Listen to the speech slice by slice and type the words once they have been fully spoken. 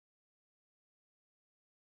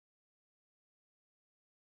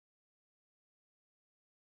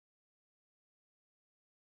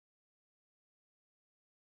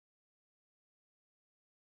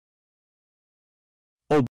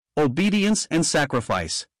Obedience and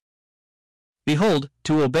sacrifice. Behold,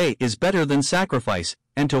 to obey is better than sacrifice,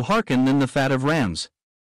 and to hearken than the fat of rams.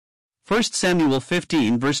 1 Samuel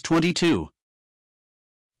 15 verse 22.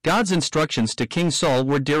 God's instructions to King Saul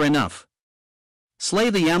were dear enough. Slay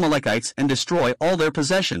the Amalekites and destroy all their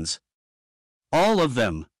possessions. All of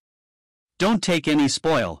them. Don't take any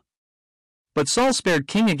spoil. But Saul spared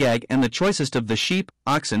King Agag and the choicest of the sheep,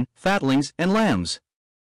 oxen, fatlings, and lambs.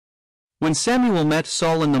 When Samuel met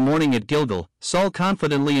Saul in the morning at Gilgal, Saul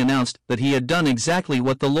confidently announced that he had done exactly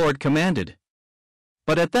what the Lord commanded.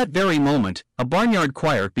 But at that very moment, a barnyard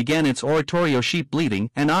choir began its oratorio, sheep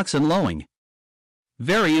bleating and oxen lowing.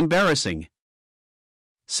 Very embarrassing.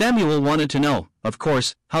 Samuel wanted to know, of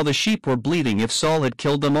course, how the sheep were bleating if Saul had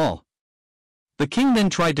killed them all. The king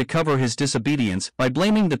then tried to cover his disobedience by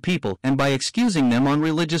blaming the people and by excusing them on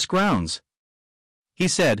religious grounds. He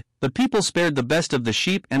said, "The people spared the best of the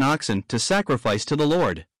sheep and oxen to sacrifice to the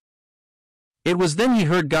Lord." It was then he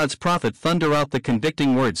heard God's prophet thunder out the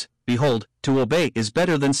convicting words, "Behold, to obey is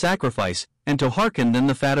better than sacrifice, and to hearken than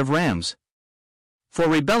the fat of rams. For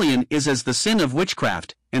rebellion is as the sin of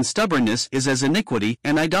witchcraft, and stubbornness is as iniquity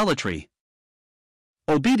and idolatry."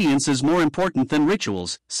 Obedience is more important than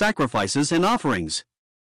rituals, sacrifices, and offerings.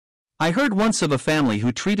 I heard once of a family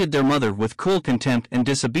who treated their mother with cool contempt and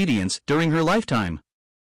disobedience during her lifetime.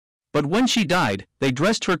 But when she died, they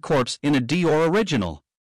dressed her corpse in a Dior original.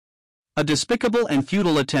 A despicable and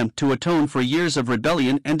futile attempt to atone for years of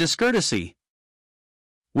rebellion and discourtesy.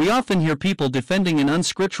 We often hear people defending an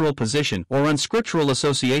unscriptural position or unscriptural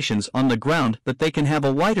associations on the ground that they can have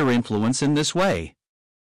a wider influence in this way.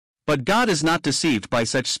 But God is not deceived by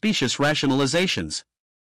such specious rationalizations.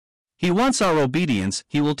 He wants our obedience.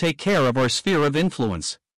 He will take care of our sphere of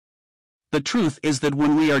influence. The truth is that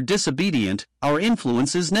when we are disobedient, our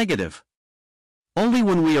influence is negative. Only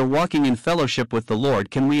when we are walking in fellowship with the Lord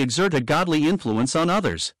can we exert a godly influence on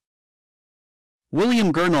others.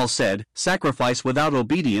 William Gurnall said, "Sacrifice without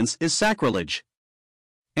obedience is sacrilege."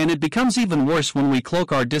 And it becomes even worse when we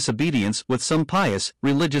cloak our disobedience with some pious,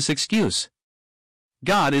 religious excuse.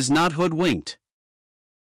 God is not hoodwinked.